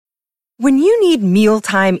When you need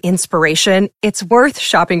mealtime inspiration, it's worth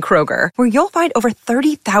shopping Kroger, where you'll find over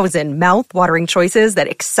 30,000 mouth-watering choices that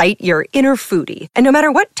excite your inner foodie. And no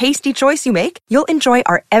matter what tasty choice you make, you'll enjoy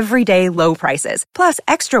our everyday low prices, plus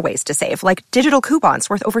extra ways to save, like digital coupons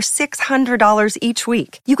worth over $600 each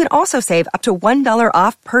week. You can also save up to $1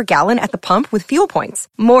 off per gallon at the pump with fuel points.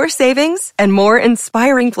 More savings and more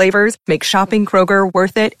inspiring flavors make shopping Kroger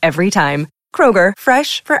worth it every time. Kroger,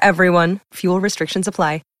 fresh for everyone. Fuel restrictions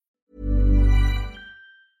apply.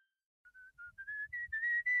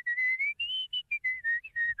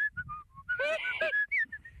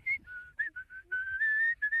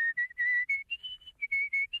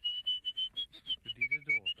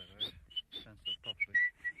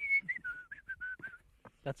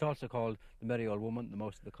 That's also called the Merry Old Woman, the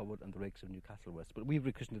Mouse of the Cupboard, and the Rakes of Newcastle West. But we've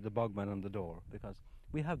rechristened it the Bogman on the Door because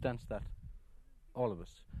we have danced that, all of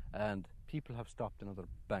us, and people have stopped in other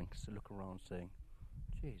banks to look around saying,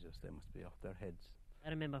 Jesus, they must be off their heads. I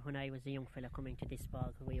remember when I was a young fella coming to this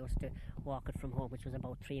bog, we used to walk it from home, which was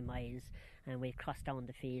about 3 miles, and we'd cross down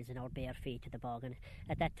the fields in our bare feet to the bog. And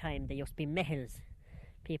at that time, there used to be mehels.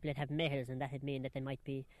 People that have mehels, and that would mean that there might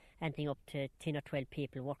be anything up to 10 or 12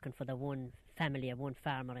 people working for the one family of one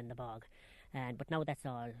farmer in the bog. But now that's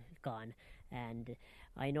all gone. And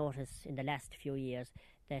I notice in the last few years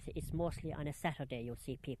that it's mostly on a Saturday you'll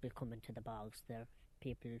see people coming to the bogs. There are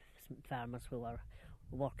people, farmers who are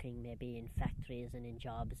working maybe in factories and in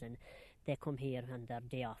jobs, and they come here on their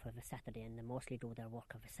day off of a Saturday, and they mostly do their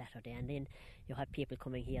work of a Saturday. And then you have people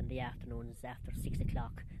coming here in the afternoons after 6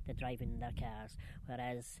 o'clock. They're driving in their cars,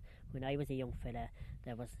 whereas when I was a young fella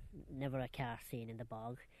there was never a car seen in the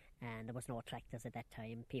bog, and there was no tractors at that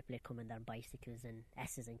time. People had come in their bicycles and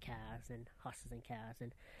asses and cars and horses and cars,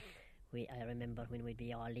 and I remember when we'd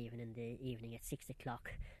be all leaving in the evening at 6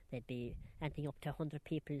 o'clock, there'd be anything up to 100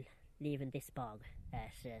 people leaving this bog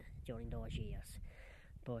during those years.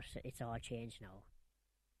 But it's all changed now.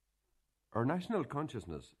 Our national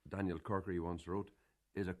consciousness, Daniel Corkery once wrote,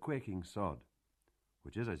 is a quaking sod,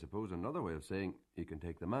 which is, I suppose, another way of saying you can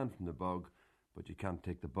take the man from the bog, but you can't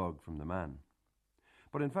take the bog from the man.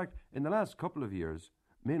 But in fact, in the last couple of years,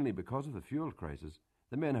 mainly because of the fuel crisis,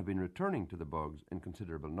 the men have been returning to the bogs in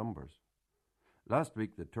considerable numbers. Last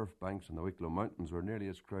week, the turf banks on the Wicklow Mountains were nearly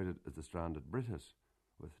as crowded as the Strand at Brittis,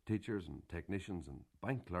 with teachers and technicians and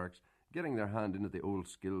bank clerks getting their hand into the old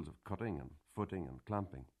skills of cutting and footing and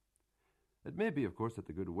clamping. It may be, of course, that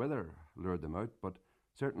the good weather lured them out, but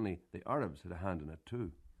certainly the Arabs had a hand in it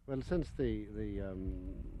too. Well, since the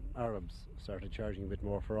Arabs started charging a bit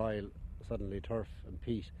more for oil, suddenly turf and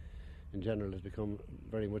peat in general has become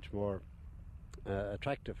very much more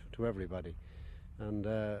attractive to everybody. And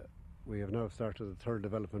we have now started the third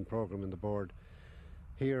development programme in the board.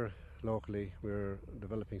 Here locally we're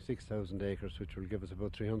developing 6,000 acres, which will give us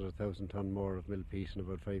about 300,000 tonne more of mill peat in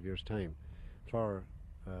about 5 years' time for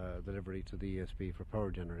delivery to the ESB for power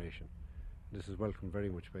generation. This is welcomed very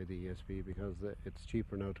much by the ESB because it's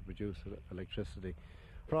cheaper now to produce electricity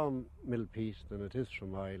from mill peat than it is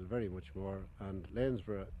from oil, very much more. And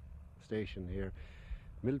Lanesborough station here,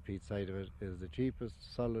 mill peat side of it, is the cheapest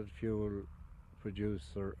solid fuel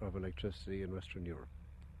producer of electricity in Western Europe.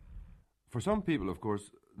 For some people, of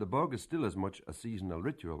course, the bog is still as much a seasonal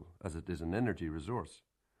ritual as it is an energy resource.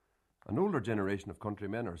 An older generation of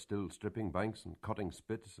countrymen are still stripping banks and cutting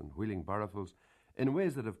spits and wheeling barrowfuls in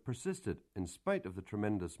ways that have persisted in spite of the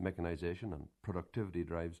tremendous mechanisation and productivity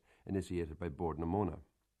drives initiated by Bord na Móna.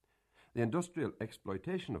 The industrial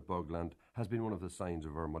exploitation of bogland has been one of the signs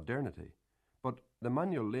of our modernity, but the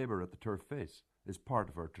manual labour at the turf face is part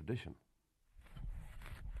of our tradition.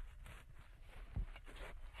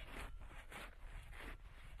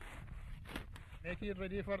 Make it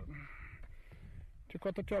ready to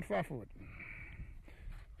cut the turf off with.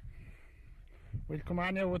 We'll come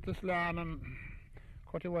on here with this lawn and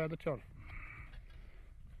cut away the turf.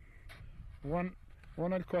 One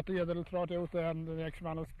will cut, the other will throw it out there, and the next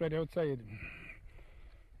man will spread outside.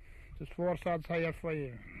 Just 4 sods higher for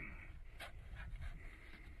you.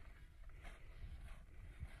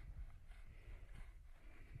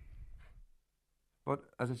 But,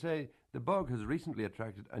 as I say, the bog has recently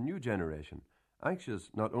attracted a new generation, anxious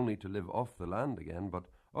not only to live off the land again, but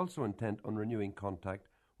also intent on renewing contact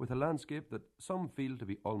with a landscape that some feel to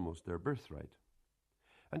be almost their birthright.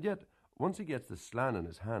 And yet, once he gets the slan in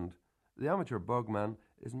his hand, the amateur bogman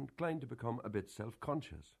is inclined to become a bit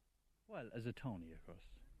self-conscious. Well, as a townie, of course.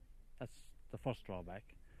 That's the first drawback.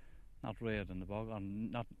 Not reared in the bog, or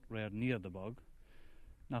not reared near the bog.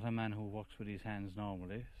 Not a man who works with his hands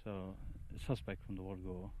normally, so suspect from the word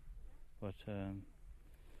go. But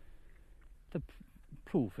the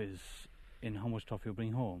proof is in how much stuff you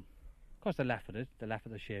bring home. Of course, they laugh at it. They laugh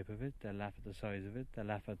at the shape of it. They laugh at the size of it. They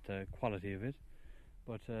laugh at the quality of it.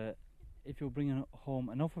 But if you bring home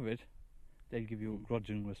enough of it, they'll give you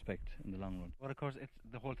grudging respect in the long run. But of course,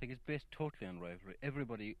 the whole thing is based totally on rivalry.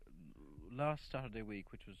 Everybody, last Saturday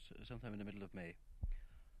week, which was sometime in the middle of May,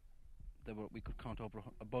 we could count over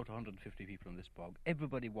about 150 people in this bog.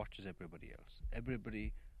 Everybody watches everybody else.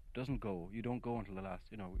 Everybody doesn't go. You don't go until the last.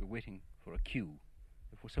 You're waiting for a queue.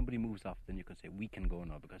 If somebody moves off, then you can say, we can go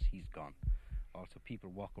now because he's gone. Also, people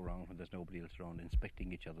walk around when there's nobody else around,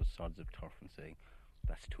 inspecting each other's sods of turf and saying,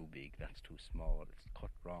 that's too big, that's too small, it's cut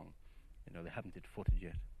wrong. They haven't did footage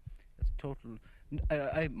yet. It's total.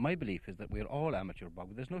 My belief is that we're all amateur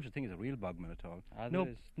bogmen. There's no such thing as a real bogman at all.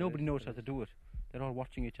 Nobody knows how to do it. They're all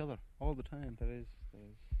watching each other all the time. There is.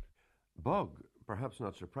 Bog, perhaps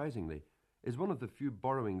not surprisingly, is one of the few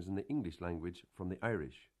borrowings in the English language from the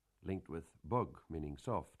Irish, linked with bug, meaning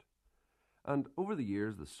soft. And over the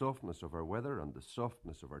years, the softness of our weather and the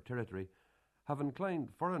softness of our territory have inclined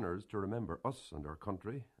foreigners to remember us and our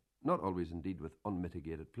country, not always indeed with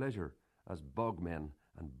unmitigated pleasure, as bogmen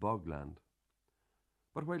and bogland.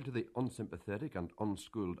 But while to the unsympathetic and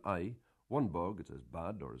unschooled eye, one bog is as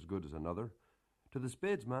bad or as good as another, to the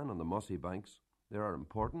spadesman on the mossy banks, there are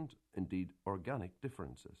important, indeed organic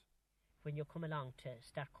differences. When you come along to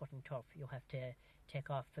start cutting turf, you have to take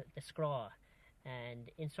off the scraw,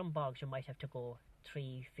 and in some bogs you might have to go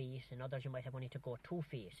 3 feet, in others you might have only to go 2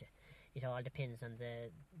 feet. It all depends on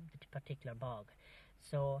the particular bog.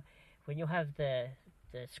 So when you have the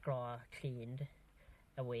scraw cleaned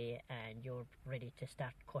away and you're ready to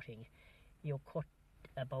start cutting, you cut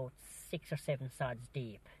about 6 or 7 sods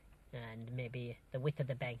deep, and maybe the width of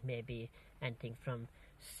the bank may be anything from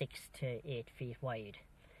 6 to 8 feet wide.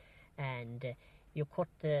 And you cut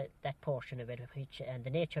that portion of it, and the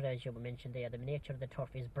nature, as you mentioned there, the nature of the turf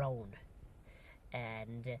is brown.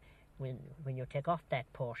 And when you take off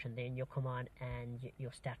that portion, then you come on and you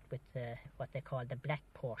start with what they call the black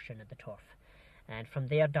portion of the turf, and from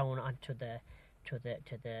there down onto the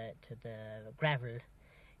gravel,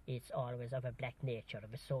 it's always of a black nature,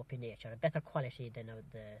 of a soapy nature, a better quality than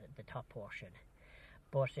the top portion.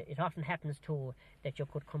 But it often happens too that you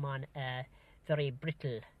could come on a very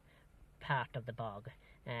brittle part of the bog,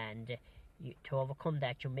 and to overcome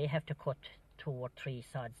that you may have to cut 2 or 3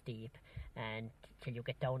 sods deep and till you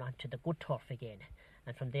get down onto the good turf again,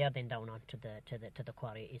 and from there then down onto the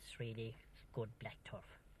quarry, it's really good black turf.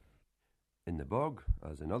 In the bog,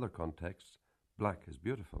 as in other contexts, black is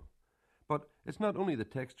beautiful. But it's not only the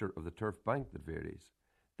texture of the turf bank that varies.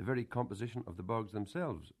 The very composition of the bogs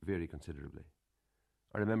themselves vary considerably.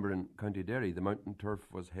 I remember in County Derry the mountain turf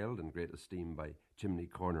was held in great esteem by chimney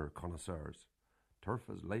corner connoisseurs. Turf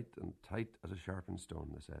as light and tight as a sharpened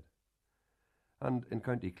stone, they said. And in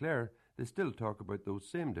County Clare they still talk about those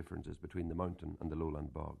same differences between the mountain and the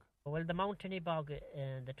lowland bog. Well, the mountainy bog,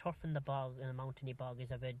 the turf in the bog and the mountainy bog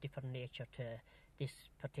is of a different nature to this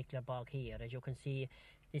particular bog here. As you can see,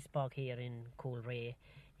 this bog here in Coolray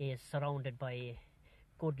is surrounded by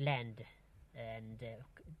good land, and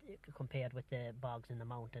compared with the bogs in the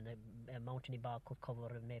mountain, a mountainy bog could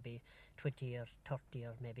cover maybe 20 or 30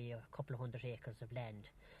 or maybe a couple of 100 acres of land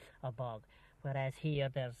or bog, whereas here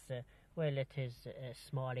there's it is a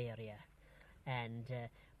small area, and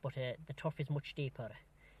but the turf is much deeper.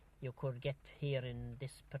 You could get here in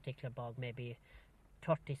this particular bog maybe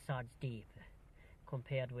 30 sods deep,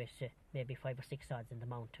 compared with maybe 5 or 6 sods in the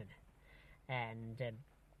mountain. And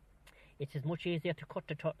it is much easier to cut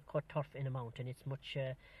turf in a mountain. It's much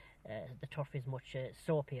the turf is much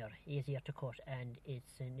soapier, easier to cut, and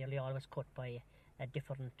it's nearly always cut by a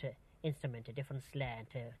different instrument, a different slant,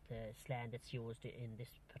 the slant that's used in this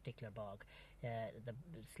particular bog. The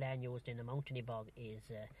slant used in a mountainy bog is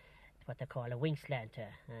what they call a wing slanter,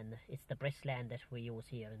 and it's the breast slant that we use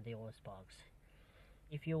here in the old bogs.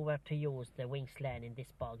 If you were to use the wing slant in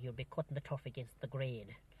this bog, you'll be cutting the turf against the grain.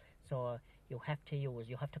 So you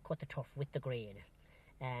have to cut the turf with the grain,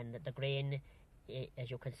 and the grain, as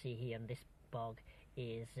you can see here in this bog,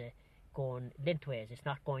 is going lengthways. It's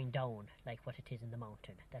not going down like what it is in the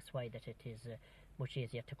mountain. That's why that it is much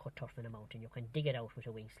easier to cut turf in a mountain. You can dig it out with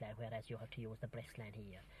a wing slant, whereas you have to use the breast slant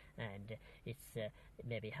here, and it's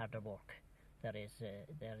maybe harder work. There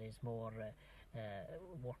is more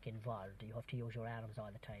work involved. You have to use your arms all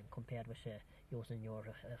the time, compared with using your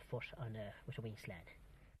foot with a wing slant.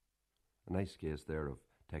 A nice case there of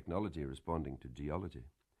technology responding to geology.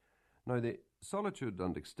 Now, the solitude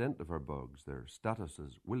and extent of our bogs, their status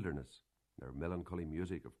as wilderness, their melancholy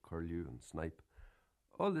music of curlew and snipe,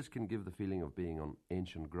 all this can give the feeling of being on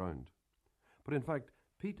ancient ground. But in fact,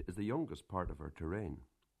 peat is the youngest part of our terrain.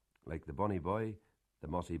 Like the bonny boy, The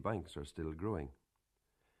mossy banks are still growing.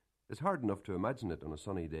 It's hard enough to imagine it on a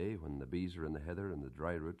sunny day when the bees are in the heather and the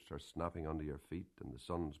dry roots are snapping under your feet and the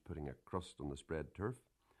sun's putting a crust on the spread turf.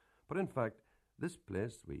 But in fact, this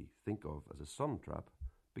place we think of as a sun trap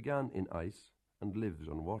began in ice and lives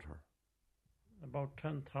on water. About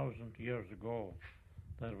 10,000 years ago,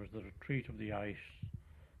 there was the retreat of the ice.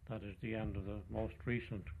 That is the end of the most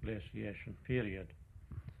recent glaciation period.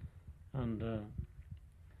 And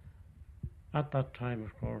at that time,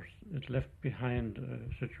 of course, it left behind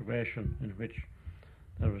a situation in which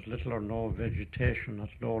there was little or no vegetation at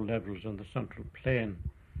low levels in the central plain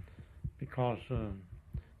because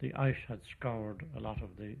the ice had scoured a lot of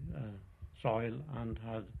the soil and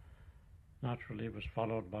had naturally was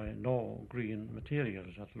followed by no green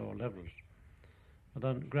materials at low levels. But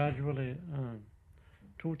then gradually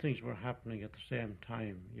two things were happening at the same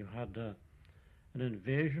time. You had an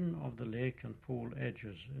invasion of the lake and pool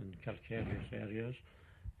edges in calcareous areas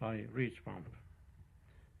by reed swamp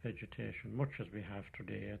vegetation, much as we have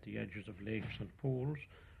today at the edges of lakes and pools,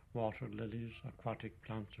 water lilies, aquatic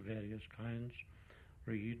plants of various kinds,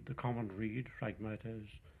 reed, the common reed, Phragmites,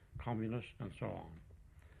 communis, and so on.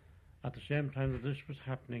 At the same time that this was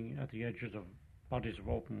happening at the edges of bodies of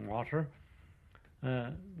open water,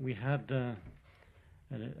 we had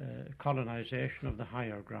colonization of the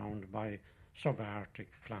higher ground by subarctic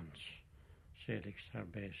plants, Salix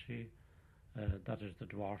herbaceae, that is the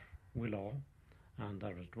dwarf willow, and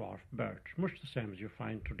there was dwarf birch, much the same as you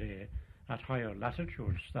find today at higher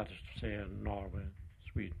latitudes, that is to say in Norway,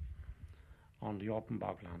 Sweden, on the open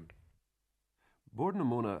bogland. Borden na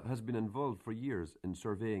Móna has been involved for years in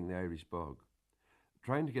surveying the Irish bog,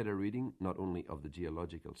 trying to get a reading not only of the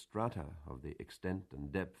geological strata, of the extent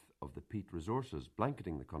and depth of the peat resources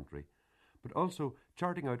blanketing the country, but also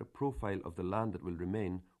charting out a profile of the land that will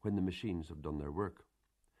remain when the machines have done their work,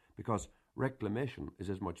 because reclamation is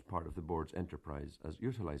as much part of the board's enterprise as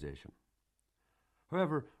utilisation.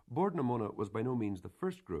 However, Borden na Móna was by no means the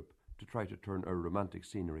first group to try to turn our romantic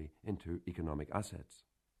scenery into economic assets.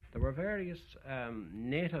 There were various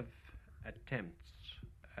native attempts,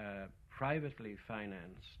 privately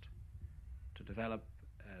financed, to develop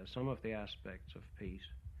some of the aspects of peat.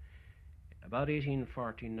 About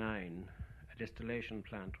 1849, a distillation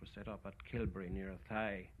plant was set up at Kilbury near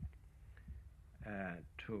Athy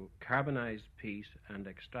to carbonize peat and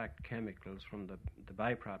extract chemicals from the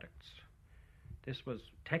byproducts. This was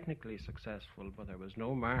technically successful, but there was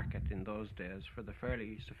no market in those days for the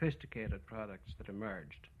fairly sophisticated products that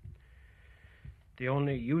emerged. The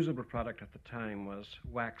only usable product at the time was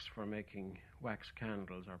wax for making wax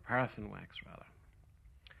candles, or paraffin wax rather.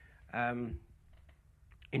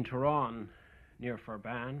 In Tyrone, near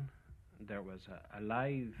Furban, there was a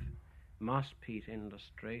live moss peat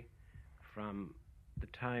industry from the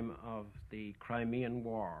time of the Crimean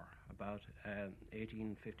War, about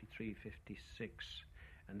 1853-56,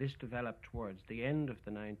 and this developed towards the end of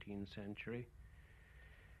the 19th century,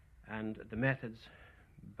 and the methods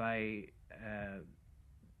by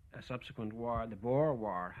a subsequent war, the Boer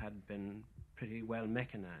War, had been pretty well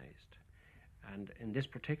mechanized. And in this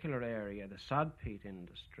particular area, the sod peat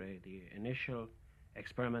industry, the initial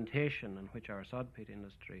experimentation on which our sod peat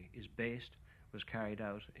industry is based, was carried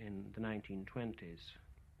out in the 1920s.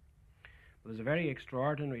 There was a very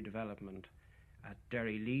extraordinary development at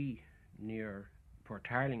Derrylee near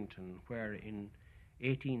Portarlington, where in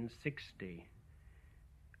 1860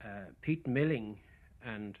 peat milling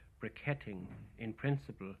and briquetting, in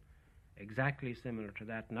principle exactly similar to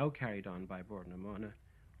that now carried on by Borden na Móna,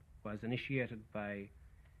 was initiated by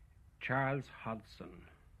Charles Hodson,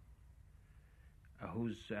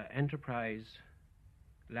 whose enterprise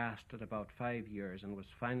lasted about 5 years and was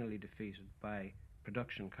finally defeated by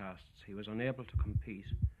production costs. He was unable to compete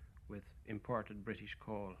with imported British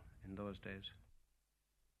coal in those days.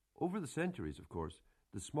 Over the centuries, of course,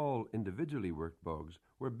 the small individually worked bogs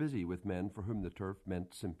were busy with men for whom the turf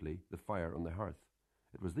meant simply the fire on the hearth.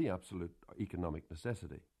 It was the absolute economic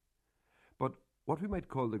necessity. But what we might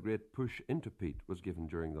call the great push into peat was given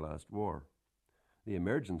during the last war. The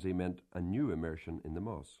emergency meant a new immersion in the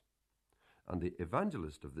moss. And the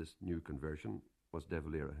evangelist of this new conversion was De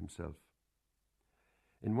Valera himself.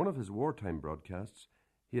 In one of his wartime broadcasts,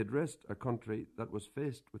 he addressed a country that was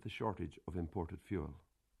faced with a shortage of imported fuel.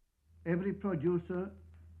 Every producer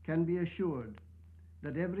can be assured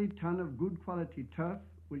that every ton of good quality turf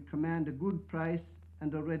will command a good price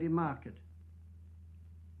and a ready market.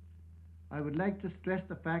 I would like to stress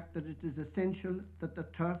the fact that it is essential that the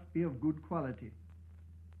turf be of good quality.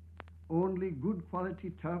 Only good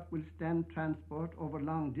quality turf will stand transport over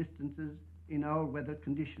long distances in our weather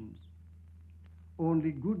conditions.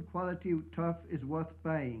 only good quality turf is worth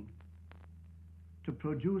buying. To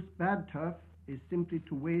produce bad turf is simply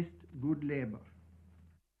to waste good labour.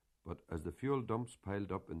 But as the fuel dumps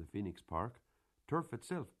piled up in the Phoenix Park, turf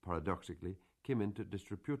itself, paradoxically, came into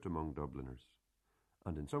disrepute among Dubliners.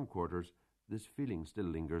 And in some quarters, this feeling still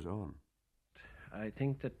lingers on. I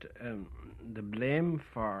think that the blame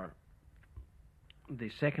for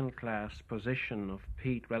the second-class position of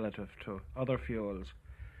peat relative to other fuels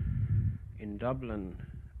in Dublin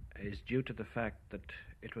is due to the fact that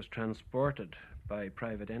it was transported by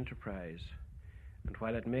private enterprise, and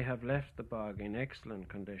while it may have left the bog in excellent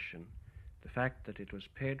condition, the fact that it was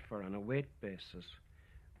paid for on a weight basis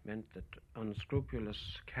meant that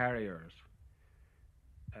unscrupulous carriers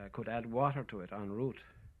could add water to it en route,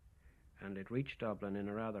 and it reached Dublin in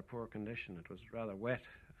a rather poor condition. It was rather wet,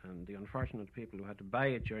 and the unfortunate people who had to buy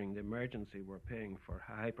it during the emergency were paying for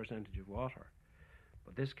a high percentage of water.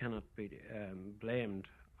 But this cannot be blamed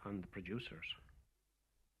on the producers.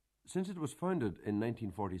 Since it was founded in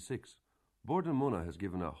 1946, Bord na Móna has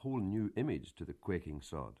given a whole new image to the quaking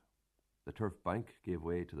sod. The turf bank gave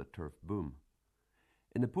way to the turf boom.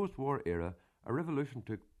 In the post-war era, a revolution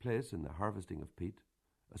took place in the harvesting of peat,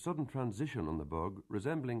 a sudden transition on the bog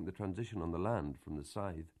resembling the transition on the land from the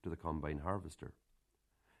scythe to the combine harvester.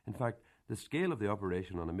 In fact, the scale of the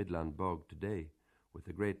operation on a midland bog today, with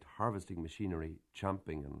the great harvesting machinery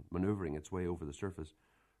champing and manoeuvring its way over the surface,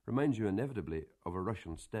 reminds you inevitably of a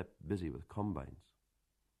Russian steppe busy with combines.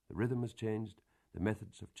 The rhythm has changed, the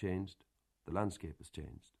methods have changed, the landscape has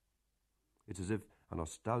changed. It's as if a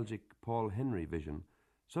nostalgic Paul Henry vision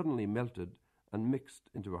suddenly melted and mixed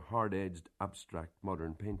into a hard-edged, abstract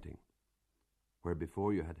modern painting. Where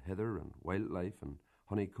before you had heather and wildlife and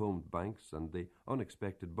honeycombed banks and the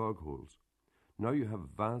unexpected bog holes, now you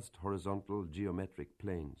have vast horizontal geometric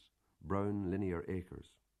plains, brown linear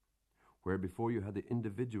acres. Where before you had the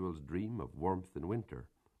individual's dream of warmth in winter,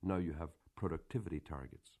 now you have productivity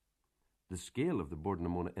targets. The scale of the Bord na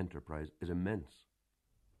Móna enterprise is immense.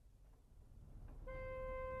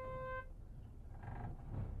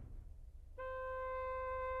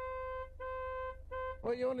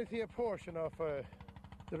 Well, you only see a portion of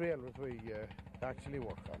the railways we actually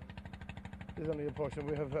work on. There's only a portion.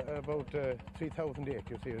 We have about 3,000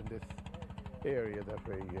 acres here in this area that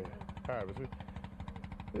we harvest.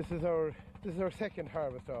 This is our second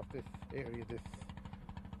harvest of this area this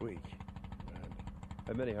week.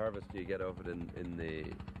 How many harvests do you get of it in the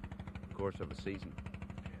course of a season?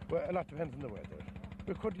 Well, a lot depends on the weather.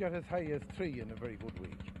 We could get as high as 3 in a very good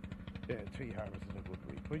week. 3 harvests in a good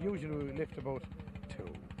week. But usually we lift about 2.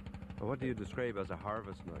 Well, what do you describe as a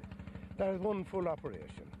harvest now? That is one full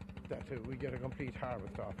operation. That we get a complete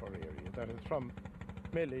harvest off our area. That is from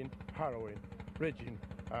milling, harrowing, ridging,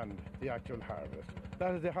 and the actual harvest.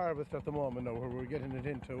 That is the harvest at the moment now, where we're getting it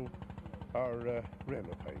into our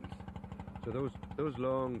railway piles. So those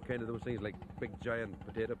long those things like big giant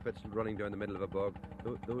potato pits running down the middle of a bog,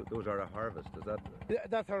 those are a harvest, is that? Yeah,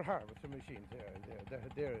 that's our harvester machines.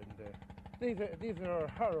 They're in there. These are our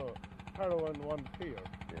harrowing ones here.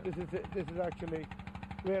 Yeah. This is actually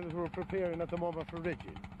rails we're preparing at the moment for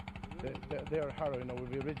ridging. They are harrowing now. We'll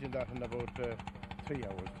be ridging that in about 3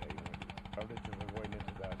 hours' time. Our ridges are going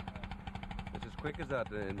into that. It's as quick as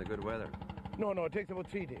that in the good weather? No, it takes about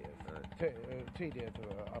 3 days. 3 days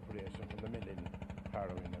of operation from the milling,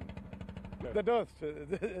 harrowing, and the dust.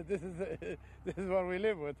 This is what we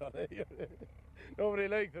live with. Nobody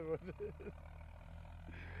likes it, but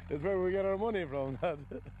it's where we get our money from.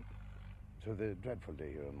 So the dreadful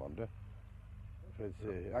day here on Monday. So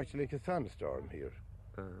it's actually like a sandstorm here.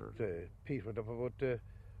 The peat went up about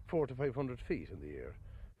 400 to 500 feet in the air.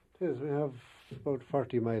 Yes, we have about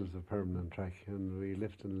 40 miles of permanent track, and we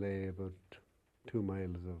lift and lay about 2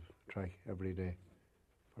 miles of track every day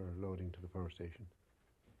for loading to the power station.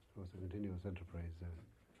 So it's a continuous enterprise.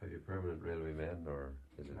 Have you permanent railway men, or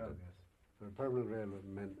is it? Yes. There are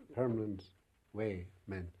permanent way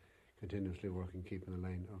men continuously working, keeping the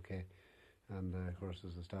line okay. And of course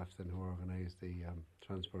there's the staff then who organise the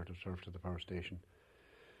transport of turf to the power station.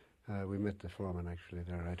 We met the foreman actually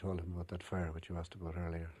there. I told him about that fire which you asked about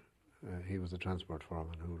earlier. He was the transport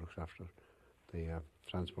foreman who looks after the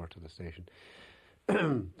transport to the station.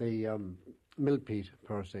 The Millpeat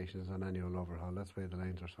power station is on annual overhaul. That's why the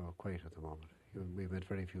lines are so quiet at the moment. We met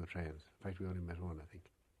very few trains. In fact, we only met one, I think.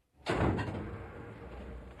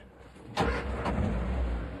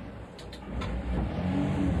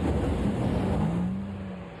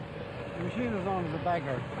 The machine is known as a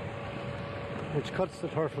bagger, which cuts the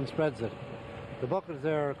turf and spreads it. The buckets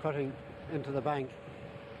there are cutting into the bank,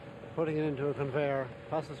 putting it into a conveyor,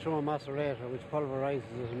 passes through a macerator which pulverizes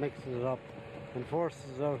it and mixes it up, and forces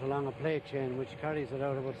it out along a plate chain which carries it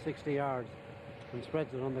out about 60 yards and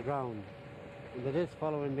spreads it on the ground. And the disc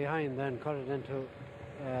following behind then cut it into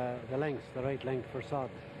the right length for sod.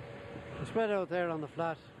 It's spread out there on the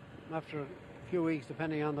flat. After a few weeks,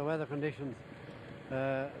 depending on the weather conditions,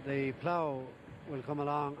 the plough will come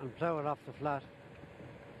along and plough it off the flat,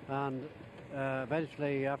 and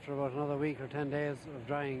eventually after about another week or 10 days of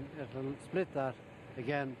drying, it will split that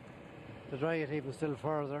again to dry it even still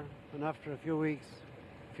further, and after a few weeks,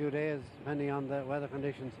 a few days, depending on the weather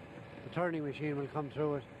conditions, the turning machine will come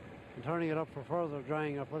through it and turning it up for further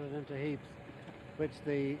drying or put it into heaps, which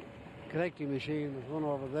the collecting machine, there's one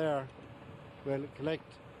over there, will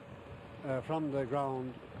collect from the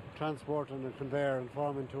ground, transport on a conveyor and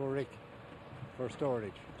form into a rick for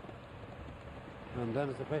storage. And then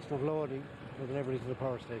it's a question of loading for delivery to the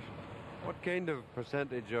power station. What kind of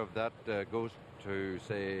percentage of that goes to,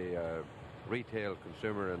 say, retail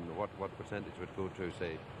consumer, and what percentage would go to,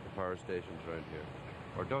 say, the power stations around here?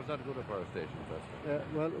 Or does that go to power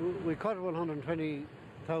stations? Well, we cut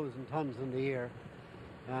 120,000 tonnes in the year,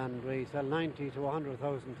 and we sell 90 to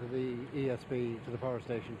 100,000 to the ESB, to the power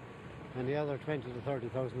station, and the other 20 to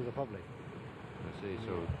 30,000 to the public. I see.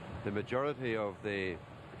 So the majority of the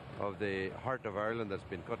heart of Ireland that's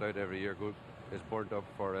been cut out every year is burnt up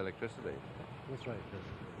for electricity. That's right, yes.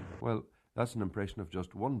 Well, that's an impression of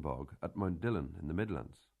just one bog at Mount Dillon in the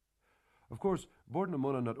Midlands. Of course, Bord na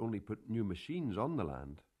Munna not only put new machines on the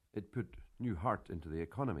land, it put new heart into the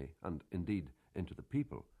economy and, indeed, into the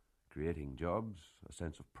people, creating jobs, a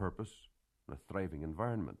sense of purpose, and a thriving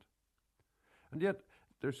environment. And yet,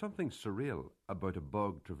 there's something surreal about a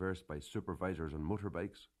bog traversed by supervisors on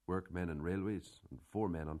motorbikes, workmen on railways, and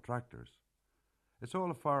foremen on tractors. It's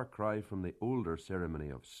all a far cry from the older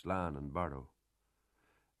ceremony of slan and barrow.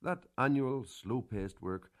 That annual, slow-paced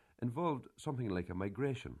work involved something like a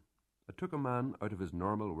migration. It took a man out of his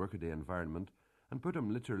normal workaday environment and put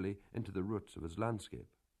him literally into the roots of his landscape.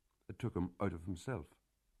 It took him out of himself.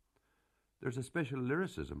 There's a special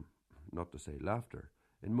lyricism, not to say laughter,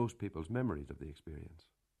 in most people's memories of the experience.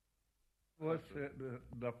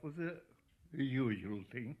 That was a usual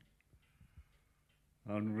thing.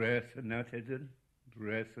 And racing at it,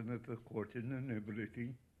 racing at the courting and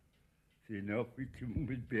everything. See, now we come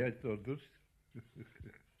with bad others.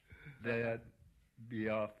 They'd be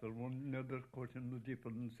after one another courting the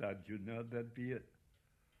different sides, you know, that'd be it.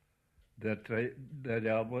 They'd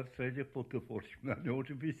always try to put the first man out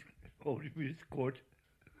of his court.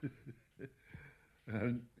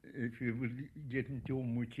 And if you were getting too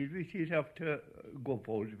much of it, you'd have to go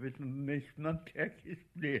out of it and the next man take his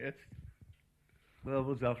place. Well, I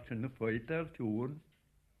was often a fight there too, and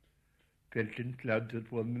pelting lads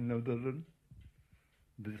at one another, and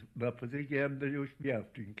that was a game that used to be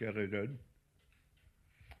often carried on.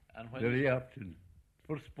 And very often,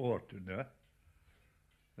 for sport, you know.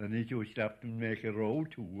 And it used to have to make a row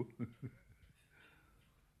too.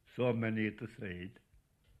 So many at the side.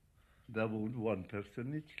 There was one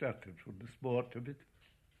person it started for the sport of it.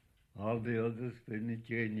 All the others then it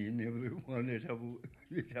joined in, everyone it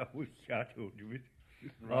have a shot out of it.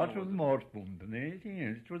 That was more fun than anything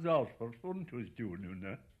else. It was all for fun it was doing, you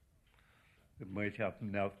know. It might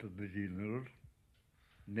happen after the dinner, or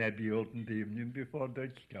maybe out in the evening before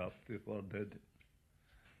they'd stop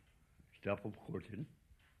up courting.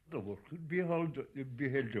 The work would be held up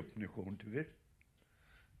on account of it.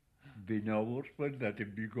 Be hours, but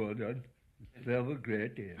that'd be going on. They were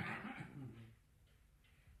great days.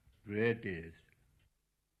 Great days.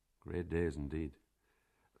 Great days indeed.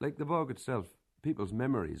 Like the bog itself, people's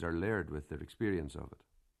memories are layered with their experience of it.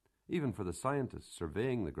 Even for the scientists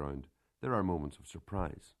surveying the ground, there are moments of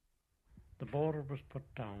surprise. The border was put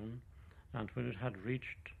down, and when it had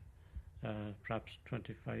reached perhaps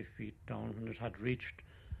 25 feet down, when it had reached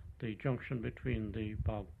the junction between the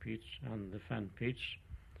bog peats and the fen peats,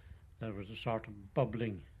 there was a sort of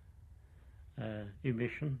bubbling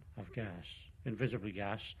emission of gas, invisible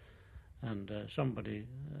gas, and somebody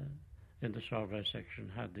in the survey section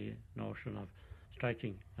had the notion of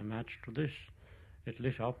striking a match to this. It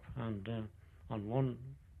lit up, and on one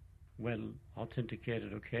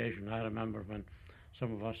well-authenticated occasion, I remember when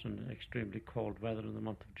some of us in extremely cold weather in the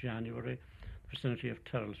month of January, the vicinity of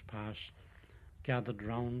Terrell's Pass, gathered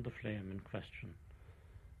round the flame in question.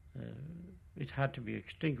 It had to be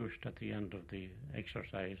extinguished at the end of the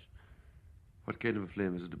exercise. What kind of a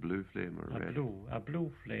flame is it? A blue flame or red? A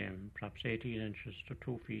blue flame, perhaps 18 inches to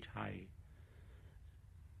 2 feet high,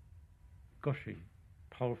 gushing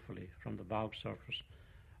powerfully from the bog surface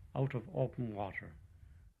out of open water.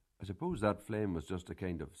 I suppose that flame was just a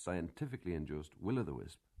kind of scientifically induced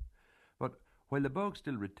will-o'-the-wisp. But While the bog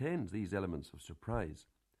still retains these elements of surprise,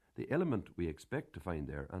 the element we expect to find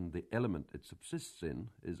there and the element it subsists in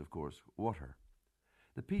is, of course, water.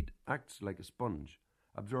 The peat acts like a sponge,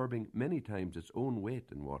 absorbing many times its own weight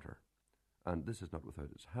in water, and this is not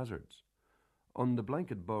without its hazards. On the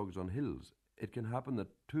blanket bogs on hills, it can happen that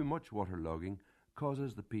too much waterlogging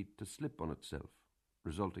causes the peat to slip on itself,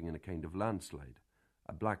 resulting in a kind of landslide,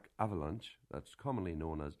 a black avalanche that's commonly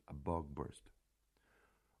known as a bog burst.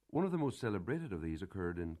 One of the most celebrated of these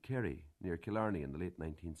occurred in Kerry, near Killarney in the late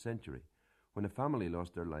 19th century, when a family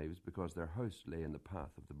lost their lives because their house lay in the path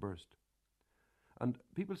of the burst. And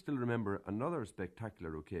people still remember another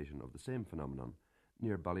spectacular occasion of the same phenomenon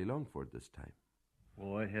near Ballylongford this time.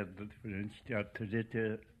 Oh, I had the French started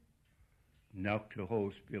it, knocked the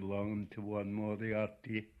house belonging to one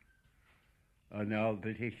Moriarty, and all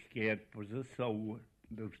that escaped was a sow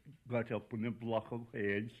that got up in a block of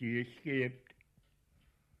hay, and she escaped.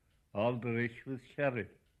 All the rest was carried.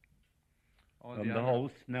 And the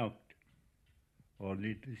house knocked.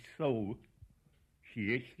 Only the sow,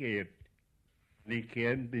 she escaped. And he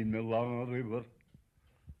came in along a river,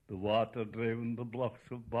 the water driving the blocks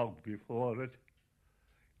of bog before it,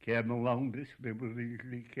 came along this river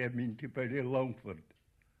easily, came into Ballylongford,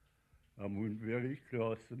 and went very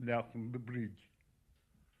close and knocked on the bridge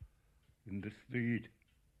in the street.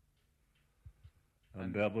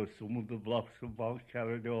 And there were some of the blocks of bog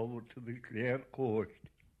carried over to the Clare coast,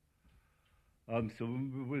 and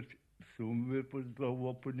some of it was dug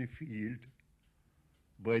up in the field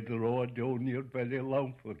by the road down near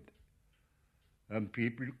Ballylongford, and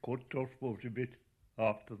people cut turf out of it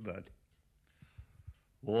after that.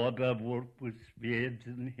 All that work was spades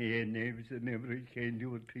and hay knives and every kind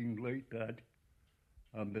of a thing like that,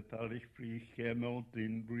 and the parish priest came out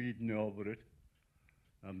in reading over it,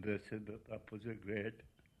 and they said that that was a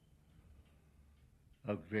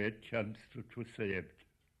great chance that was saved,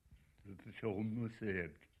 that the town was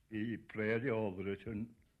saved. He prayed over it, and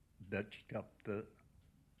that stopped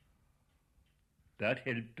that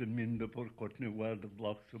helped them in the cutting away the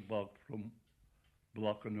blocks of bog from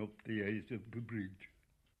blocking up the eyes of the bridge.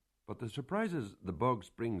 But the surprises the bog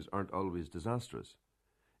springs aren't always disastrous.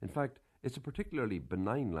 In fact, it's a particularly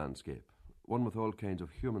benign landscape, one with all kinds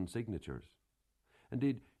of human signatures.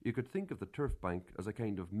 Indeed, you could think of the turf bank as a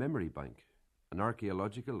kind of memory bank, an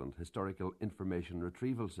archaeological and historical information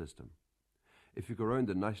retrieval system. If you go around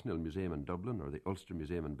the National Museum in Dublin or the Ulster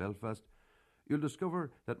Museum in Belfast, you'll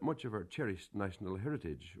discover that much of our cherished national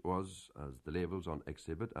heritage was, as the labels on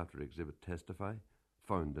exhibit after exhibit testify,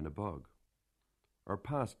 found in a bog. Our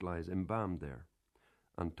past lies embalmed there,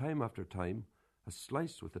 and time after time, a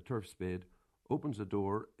slice with the turf spade opens a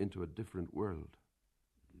door into a different world.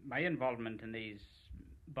 My involvement in these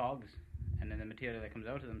bogs and in the material that comes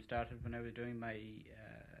out of them started when I was doing my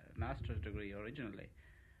master's degree originally.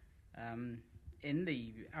 In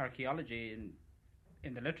the archaeology,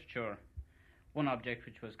 in the literature, one object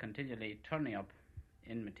which was continually turning up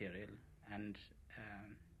in material and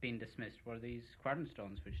being dismissed were these quern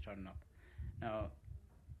stones which turn up. Now,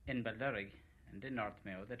 in Balderrig and in North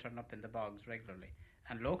Mayo, they turn up in the bogs regularly,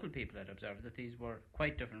 and local people had observed that these were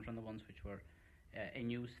quite different from the ones which were in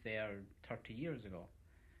use there 30 years ago,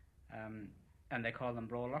 and they call them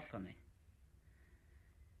Bro Loughliny.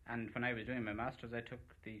 And when I was doing my master's, I took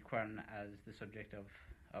the quern as the subject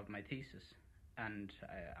of my thesis, and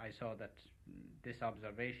I saw that this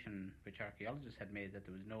observation which archaeologists had made, that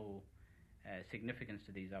there was no significance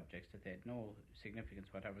to these objects, that they had no significance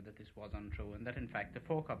whatever, that this was untrue, and that in fact the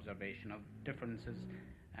folk observation of differences,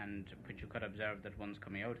 and which you could observe that ones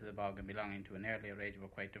coming out of the bog and belonging to an earlier age were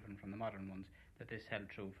quite different from the modern ones, that this held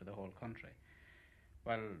true for the whole country.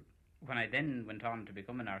 Well, when I then went on to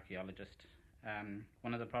become an archaeologist,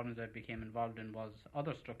 one of the problems I became involved in was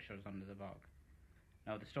other structures under the bog.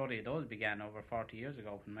 Now, the story of those began over 40 years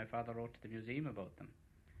ago when my father wrote to the museum about them.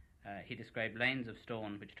 He described lines of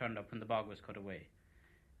stone which turned up when the bog was cut away.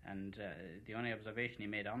 And the only observation he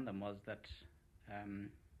made on them was that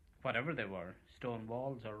whatever they were, stone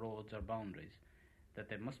walls or roads or boundaries, that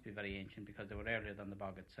they must be very ancient because they were earlier than the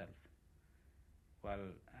bog itself.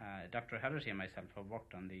 Well, Dr. Herity and myself have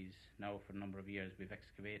worked on these now for a number of years. We've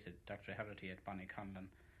excavated, Dr. Herity at Bonnyconlon,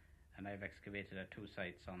 and I've excavated at two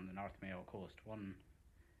sites on the North Mayo coast, one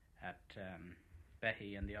at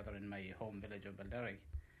Behy and the other in my home village of Balderrig.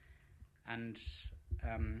 And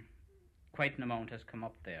quite an amount has come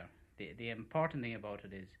up there. The important thing about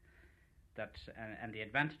it is that, and the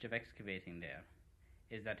advantage of excavating there,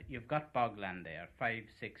 is that you've got bogland there, 5,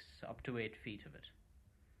 6, up to 8 feet of it.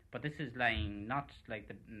 But this is lying not like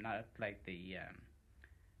the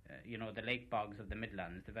the lake bogs of the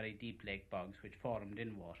Midlands, the very deep lake bogs which formed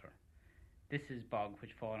in water. this is bog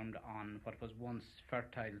which formed on what was once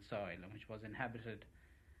fertile soil and which was inhabited,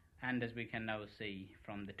 and as we can now see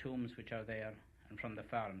from the tombs which are there and from the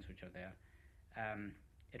farms which are there,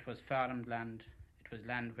 it was farmed land. It was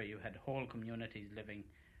land where you had whole communities living,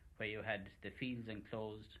 where you had the fields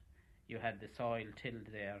enclosed, you had the soil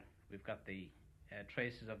tilled there. We've got the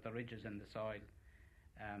traces of the ridges in the soil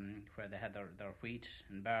where they had their wheat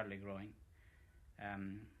and barley growing.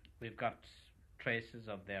 We've got traces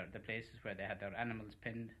of the places where they had their animals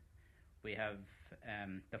pinned. We have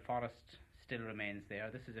the forest still remains there.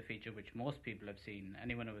 This is a feature which most people have seen.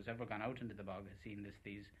 Anyone who has ever gone out into the bog has seen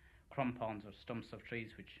these crumpons or stumps of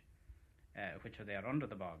trees which are there under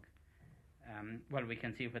the bog. Well, we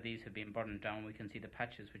can see where these have been burned down. We can see the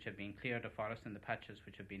patches which have been cleared of forest and the patches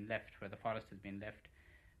which have been left where the forest has been left.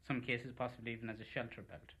 Some cases possibly even as a shelter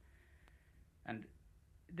belt. And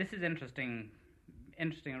this is interesting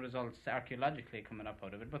results archaeologically coming up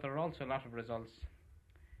out of it, but there are also a lot of results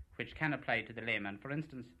which can apply to the layman. For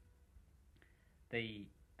instance, the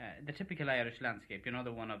typical Irish landscape, you know,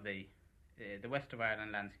 the one of the West of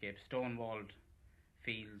Ireland landscape, stone-walled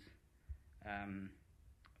fields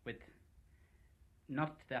with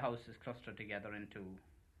not the houses clustered together into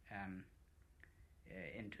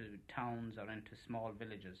towns or into small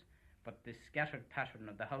villages, but this scattered pattern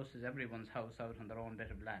of the houses, everyone's house out on their own bit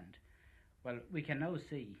of land. Well, we can now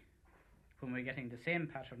see, when we're getting the same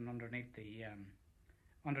pattern underneath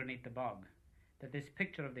the bog, that this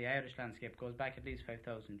picture of the Irish landscape goes back at least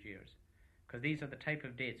 5,000 years, because these are the type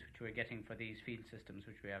of dates which we're getting for these field systems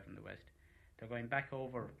which we have in the West. They're going back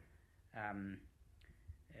over,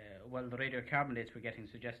 the radiocarbon dates we're getting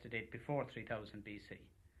suggest a date before 3000 BC.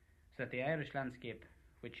 So that the Irish landscape,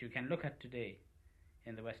 which you can look at today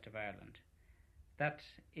in the West of Ireland, that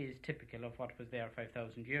is typical of what was there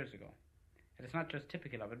 5,000 years ago. And it's not just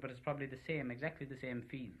typical of it, but it's probably exactly the same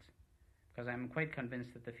fields, because I'm quite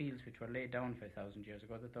convinced that the fields which were laid down 5,000 years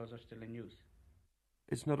ago, that those are still in use.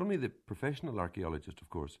 It's not only the professional archaeologist, of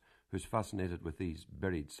course, who's fascinated with these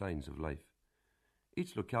buried signs of life.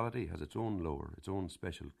 Each locality has its own lore, its own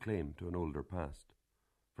special claim to an older past.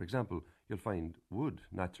 For example, you'll find wood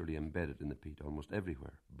naturally embedded in the peat almost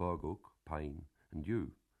everywhere, bog oak, pine and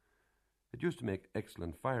yew. It used to make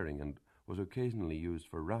excellent firing and was occasionally used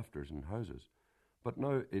for rafters in houses, but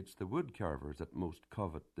now it's the wood carvers that most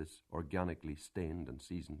covet this organically stained and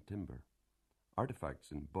seasoned timber.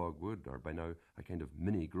 Artefacts in bog wood are by now a kind of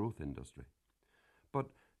mini-growth industry.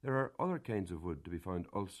 But there are other kinds of wood to be found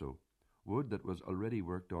also, wood that was already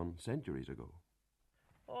worked on centuries ago.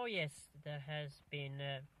 Oh yes, there has been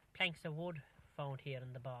planks of wood found here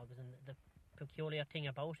in the bogs, and the peculiar thing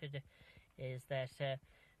about it is that,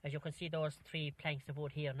 as you can see those 3 planks of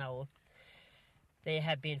wood here now, they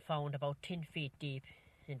have been found about 10 feet deep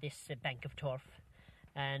in this bank of turf,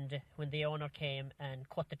 and when the owner came and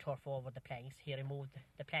cut the turf over the planks, he removed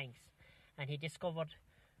the planks, and he discovered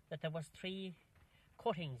that there was 3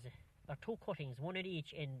 cuttings, or 2 cuttings, one at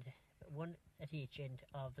each end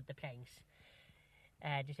of the planks,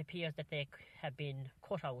 and it appears that they have been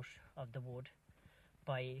cut out of the wood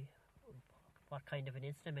by what kind of an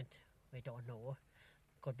instrument, we don't know.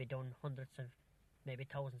 Could be done hundreds of, maybe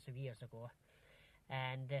thousands of years ago.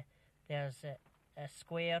 And there's a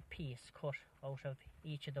square piece cut out of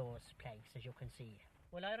each of those planks, as you can see.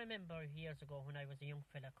 Well, I remember years ago when I was a young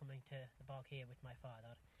fella coming to the bog here with my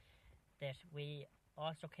father, that we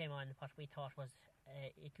also came on what we thought was,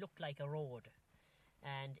 it looked like a road,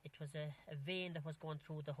 and it was a vein that was going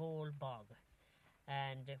through the whole bog.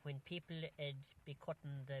 And when people would be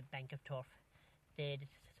cutting the bank of turf, they'd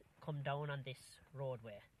come down on this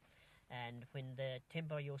roadway. And when the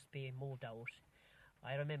timber used to be moved out,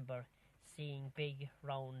 I remember seeing big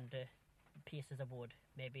round pieces of wood,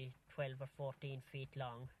 maybe 12 or 14 feet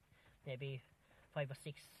long, maybe 5 or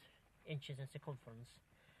 6 inches in circumference,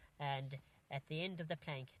 and at the end of the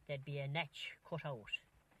plank there'd be a notch cut out,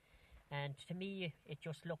 and to me it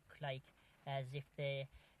just looked like as if the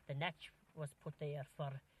notch was put there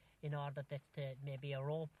for, in order that maybe a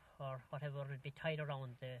rope or whatever would be tied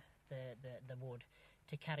around the wood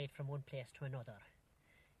to carry it from one place to another.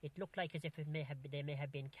 It looked like as if they may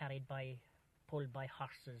have been pulled by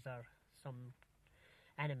horses or some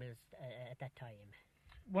animals at that time.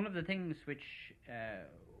 One of the things which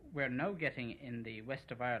we're now getting in the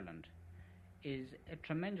west of Ireland is a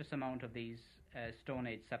tremendous amount of these Stone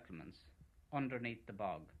Age settlements underneath the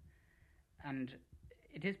bog. And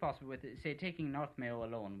it is possible, with, say, taking North Mayo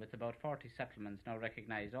alone, with about 40 settlements now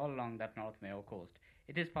recognised all along that North Mayo coast,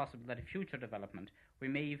 it is possible that in future development we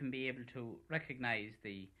may even be able to recognise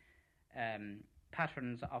the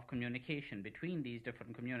patterns of communication between these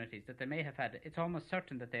different communities that they may have had. It's almost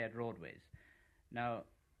certain that they had roadways. Now,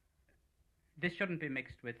 this shouldn't be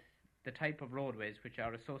mixed with the type of roadways which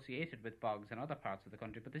are associated with bogs in other parts of the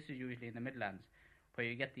country, but this is usually in the Midlands, where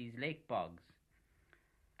you get these lake bogs,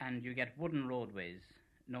 and you get wooden roadways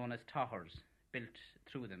known as tahors built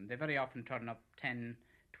through them. They very often turn up 10,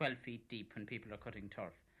 12 feet deep when people are cutting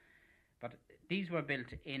turf. But these were built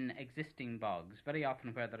in existing bogs, very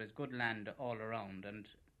often where there is good land all around and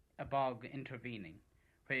a bog intervening,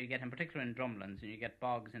 where you get, in particular in drumlins, and you get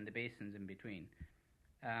bogs in the basins in between.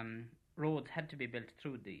 Roads had to be built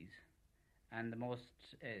through these, and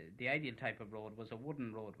the ideal type of road was a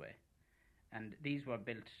wooden roadway, and these were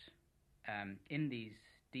built in these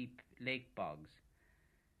deep lake bogs,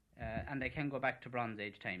 and they can go back to Bronze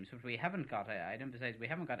Age times. But we haven't got, I'd emphasise, we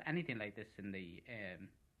haven't got anything like this in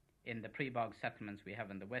the pre-bog settlements we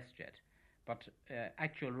have in the West yet, but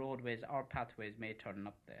actual roadways or pathways may turn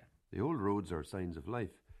up there. The old roads are signs of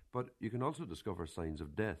life, but you can also discover signs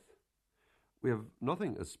of death. We have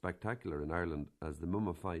nothing as spectacular in Ireland as the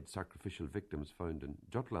mummified sacrificial victims found in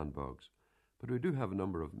Jutland bogs, but we do have a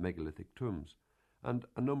number of megalithic tombs and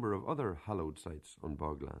a number of other hallowed sites on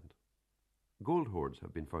bogland. Gold hoards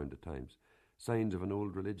have been found at times, signs of an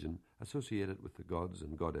old religion associated with the gods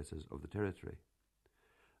and goddesses of the territory.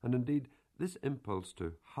 And indeed, this impulse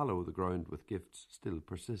to hallow the ground with gifts still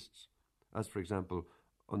persists, as for example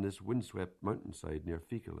on this windswept mountainside near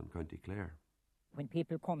Feakle in County Clare. When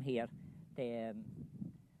people come here, they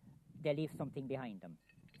leave something behind them,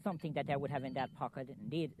 something that they would have in their pocket.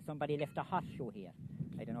 Indeed, somebody left a horseshoe here.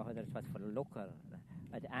 I don't know whether it was for luck or...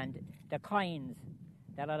 And the coins,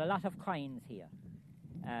 there are a lot of coins here.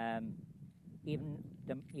 Even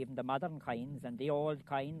the modern coins and the old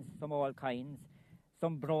coins,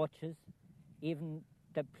 some brooches, even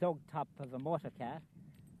the plug top of a motor car,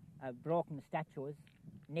 broken statues,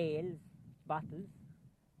 nails, bottles,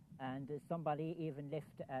 and somebody even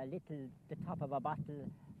left the top of a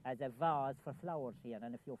bottle as a vase for flowers here,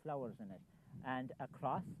 and a few flowers in it, and a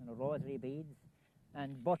cross and rosary beads,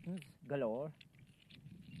 and buttons galore,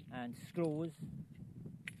 and screws,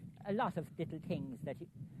 a lot of little things that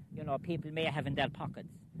people may have in their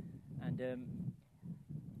pockets. And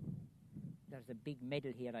there's a big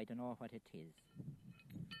medal here, I don't know what it is.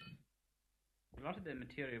 A lot of the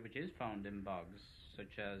material which is found in bogs,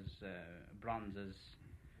 such as bronzes,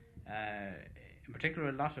 in particular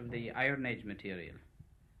a lot of the Iron Age material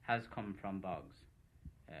has come from bogs.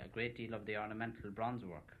 A great deal of the ornamental bronze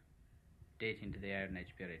work dating to the Iron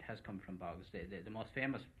Age period has come from bogs. The most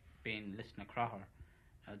famous being Lisnacrogher.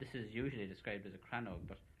 This is usually described as a crannog,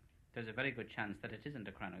 but there's a very good chance that it isn't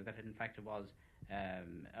a crannog, that it in fact was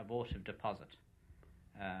a votive deposit,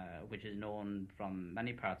 which is known from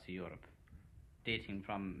many parts of Europe, dating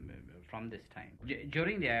from this time.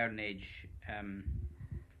 During the Iron Age,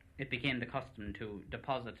 it became the custom to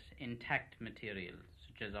deposit intact material,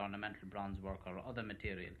 such as ornamental bronze work or other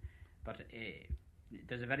material, but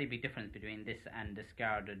there's a very big difference between this and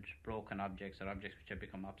discarded, broken objects or objects which have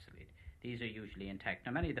become obsolete. These are usually intact.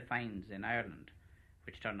 Now, many of the finds in Ireland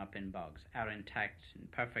which turn up in bogs are intact, in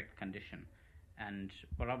perfect condition, and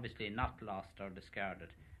were obviously not lost or discarded,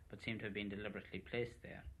 but seem to have been deliberately placed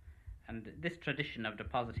there. And this tradition of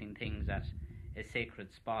depositing things at a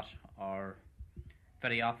sacred spot, or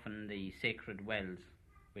very often the sacred wells,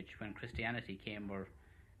 which when Christianity came were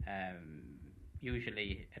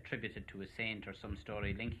usually attributed to a saint, or some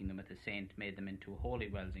story linking them with a saint made them into holy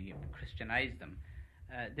wells and you Christianized them.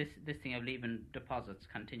 This thing of leaving deposits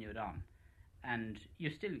continued on, and you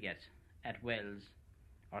still get at wells,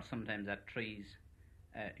 or sometimes at trees,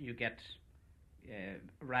 you get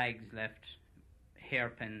rags left,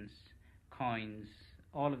 hairpins, coins.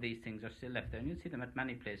 All of these things are still left there, and you'll see them at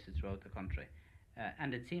many places throughout the country.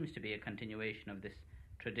 And it seems to be a continuation of this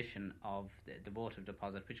tradition of the votive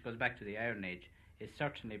deposit, which goes back to the Iron Age, is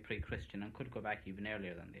certainly pre-Christian and could go back even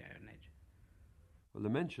earlier than the Iron Age. Well, the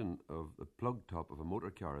mention of the plug top of a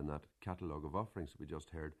motor car in that catalogue of offerings we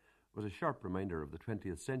just heard was a sharp reminder of the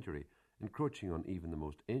 20th century encroaching on even the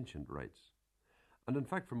most ancient rites. And in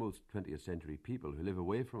fact, for most 20th century people who live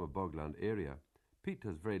away from a bogland area, peat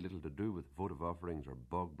has very little to do with votive offerings or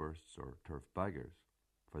bog bursts or turf baggers.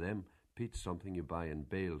 For them, peat's something you buy in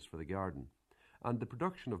bales for the garden, and the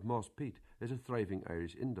production of moss peat is a thriving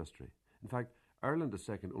Irish industry. In fact, Ireland is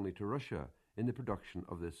second only to Russia in the production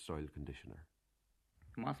of this soil conditioner.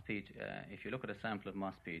 Moss peat, if you look at a sample of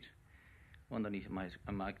moss peat underneath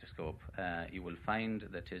a microscope, you will find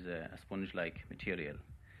that it is a sponge-like material,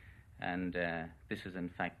 and this is in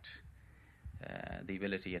fact the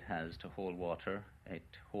ability it has to hold water.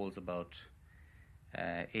 It holds about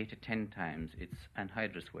 8 to 10 times its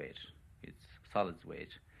anhydrous weight, its solids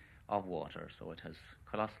weight of water, so it has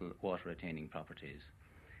colossal water-retaining properties.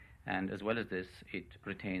 And as well as this, it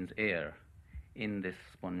retains air in this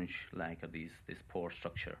sponge-like, or this pore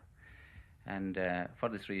structure. And for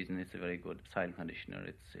this reason, it's a very good soil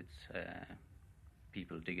conditioner.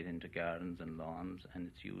 People dig it into gardens and lawns, and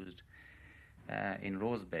it's used in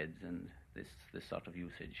rose beds and this sort of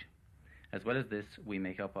usage. As well as this, we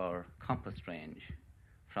make up our compost range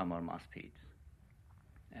from our moss peat.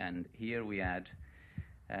 And here we add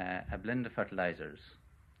a blend of fertilizers,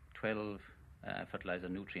 12 fertilizer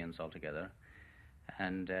nutrients altogether,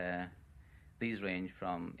 and these range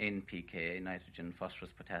from NPK, nitrogen,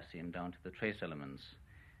 phosphorus, potassium, down to the trace elements,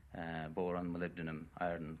 boron, molybdenum,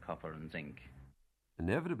 iron, copper and zinc.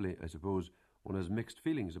 Inevitably, I suppose, one has mixed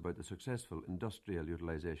feelings about the successful industrial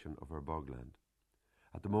utilisation of our bogland.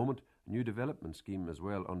 At the moment, a new development scheme is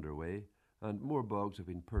well underway, and more bogs have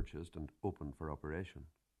been purchased and opened for operation.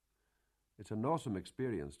 It's an awesome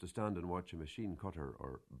experience to stand and watch a machine cutter,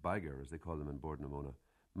 or bagger as they call them in Bordnamona,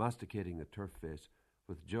 masticating the turf face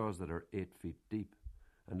with jaws that are 8 feet deep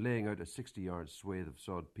and laying out a 60-yard swathe of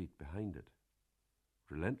sod peat behind it.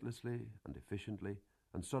 Relentlessly and efficiently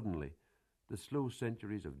and suddenly, the slow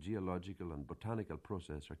centuries of geological and botanical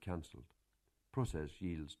process are cancelled. Process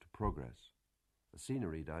yields to progress. The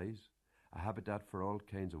scenery dies, a habitat for all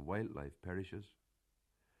kinds of wildlife perishes.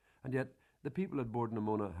 And yet, the people at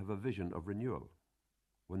Bordnamona have a vision of renewal.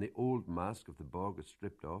 When the old mask of the bog is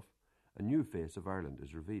stripped off, a new face of Ireland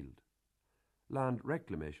is revealed. Land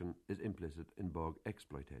reclamation is implicit in bog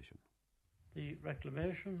exploitation. The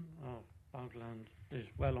reclamation of bogland is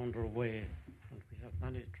well underway, and we have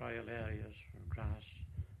many trial areas for grass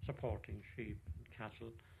supporting sheep and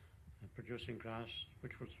cattle and producing grass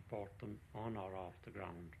which will support them on or off the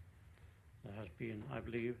ground. There has been, I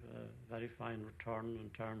believe, a very fine return in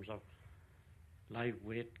terms of live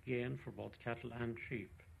weight gain for both cattle and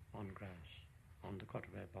sheep on grass on the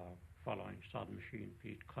Cutaway Bog following sod machine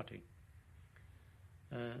peat cutting.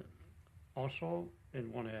 Also,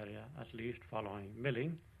 in one area, at least following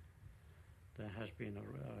milling, there has been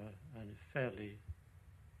a fairly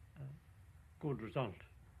good result.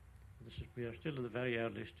 We are still in the very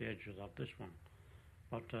early stages of this one,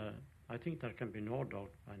 but I think there can be no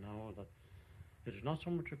doubt by now that it is not so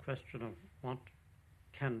much a question of what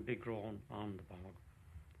can be grown on the bog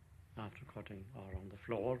after cutting, or on the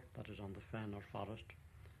floor, that is on the fen or forest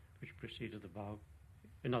which preceded the bog.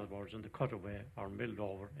 In other words, in the cutaway or milled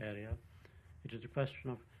over area, it is a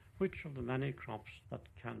question of which of the many crops that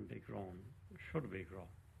can be grown should we grow.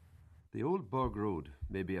 The old bog road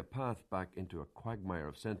may be a path back into a quagmire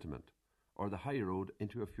of sentiment, or the high road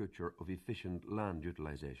into a future of efficient land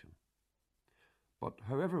utilisation. But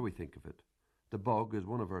however we think of it, the bog is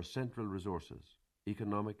one of our central resources,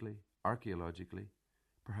 economically, archaeologically,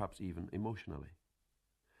 perhaps even emotionally.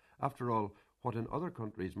 After all, what in other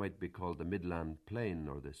countries might be called the Midland Plain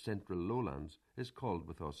or the Central Lowlands is called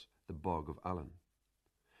with us the Bog of Allen.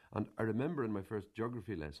 And I remember in my first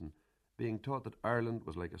geography lesson being taught that Ireland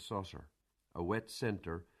was like a saucer, a wet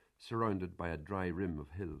centre surrounded by a dry rim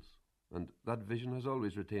of hills, and that vision has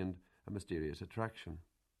always retained a mysterious attraction.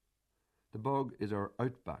 The bog is our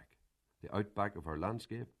outback, the outback of our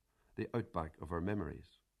landscape, the outback of our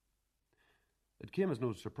memories. It came as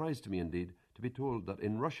no surprise to me, indeed, to be told that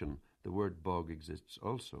in Russian the word bog exists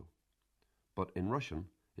also. But in Russian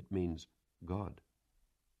it means God.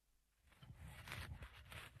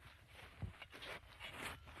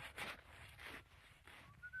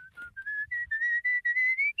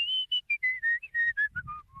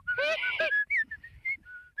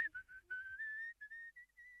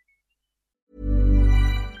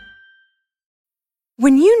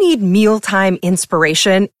 When you need mealtime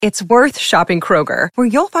inspiration, it's worth shopping Kroger, where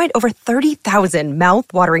you'll find over 30,000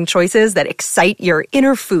 mouth-watering choices that excite your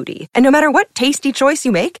inner foodie. And no matter what tasty choice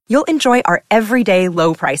you make, you'll enjoy our everyday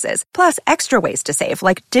low prices, plus extra ways to save,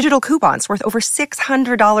 like digital coupons worth over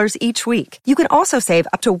 $600 each week. You can also save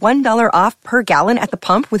up to $1 off per gallon at the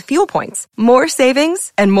pump with fuel points. More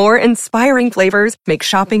savings and more inspiring flavors make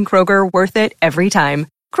shopping Kroger worth it every time.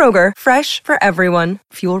 Kroger, fresh for everyone.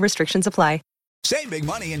 Fuel restrictions apply. Save big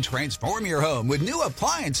money and transform your home with new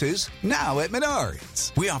appliances now at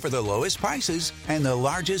Menards. We offer the lowest prices and the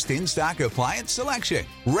largest in-stock appliance selection.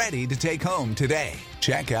 Ready to take home today.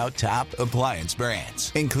 Check out top appliance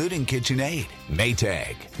brands, including KitchenAid,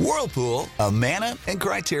 Maytag, Whirlpool, Amana, and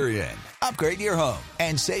Criterion. Upgrade your home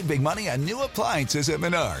and save big money on new appliances at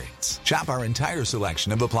Menards. Shop our entire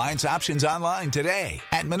selection of appliance options online today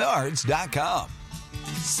at Menards.com.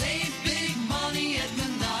 Save big